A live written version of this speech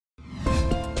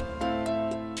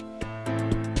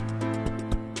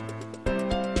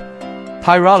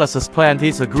Pyrolysis plant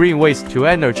is a green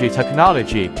waste-to-energy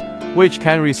technology, which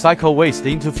can recycle waste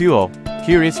into fuel.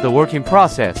 Here is the working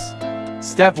process.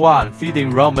 Step 1.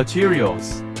 Feeding raw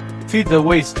materials. Feed the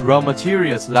waste raw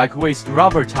materials like waste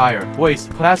rubber tire, waste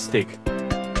plastic,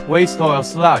 waste oil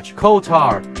sludge, coal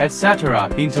tar,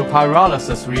 etc. into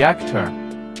pyrolysis reactor.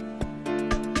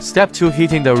 Step 2.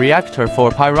 Heating the reactor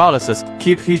for pyrolysis.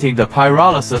 Keep heating the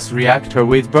pyrolysis reactor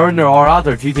with burner or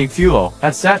other heating fuel,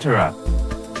 etc.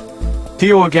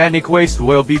 The organic waste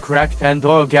will be cracked and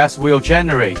oil gas will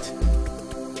generate.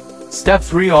 Step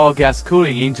 3. Oil gas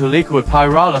cooling into liquid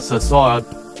pyrolysis oil.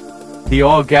 The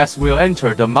oil gas will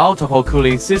enter the multiple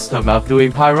cooling system of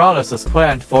doing pyrolysis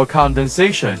plant for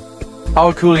condensation.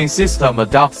 Our cooling system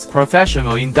adopts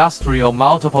professional industrial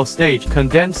multiple stage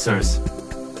condensers,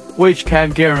 which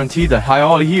can guarantee the high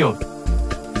oil yield.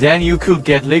 Then you could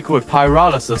get liquid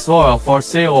pyrolysis oil for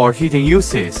sale or heating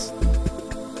uses.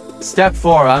 Step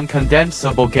 4.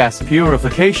 Uncondensable gas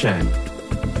purification.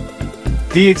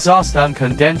 The exhaust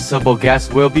uncondensable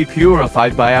gas will be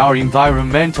purified by our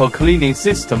environmental cleaning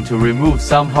system to remove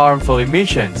some harmful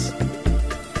emissions.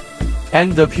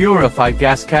 And the purified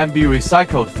gas can be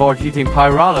recycled for heating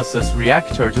pyrolysis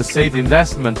reactor to save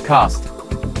investment cost.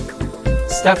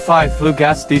 Step 5. Flue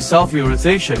gas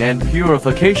desulfurization and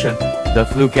purification. The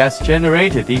flue gas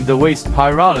generated in the waste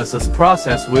pyrolysis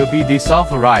process will be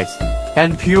desulfurized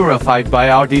and purified by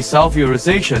our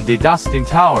desulfurization dedusting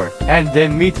tower, and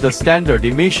then meet the standard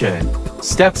emission.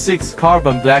 Step 6.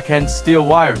 Carbon black and steel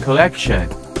wire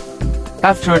collection.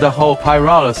 After the whole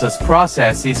pyrolysis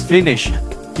process is finished,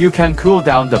 you can cool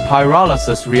down the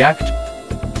pyrolysis reactor,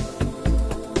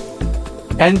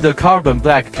 and the carbon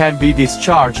black can be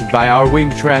discharged by our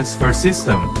wind transfer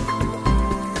system.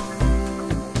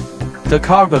 The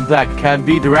carbon black can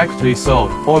be directly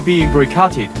sold, or being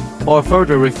briquetted, or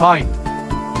further refined.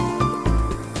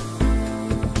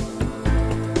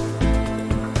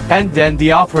 And then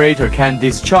the operator can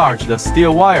discharge the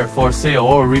steel wire for sale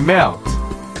or remelt.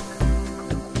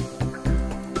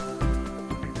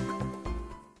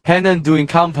 Henan Doing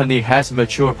Company has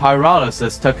mature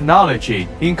pyrolysis technology,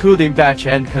 including batch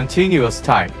and continuous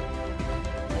type.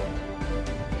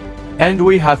 And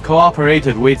we have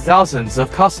cooperated with thousands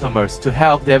of customers to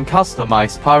help them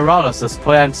customize pyrolysis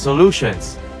plant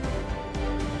solutions.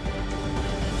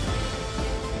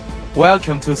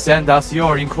 Welcome to send us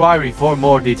your inquiry for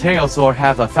more details or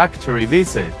have a factory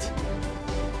visit.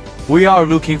 We are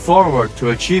looking forward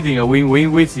to achieving a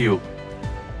win-win with you.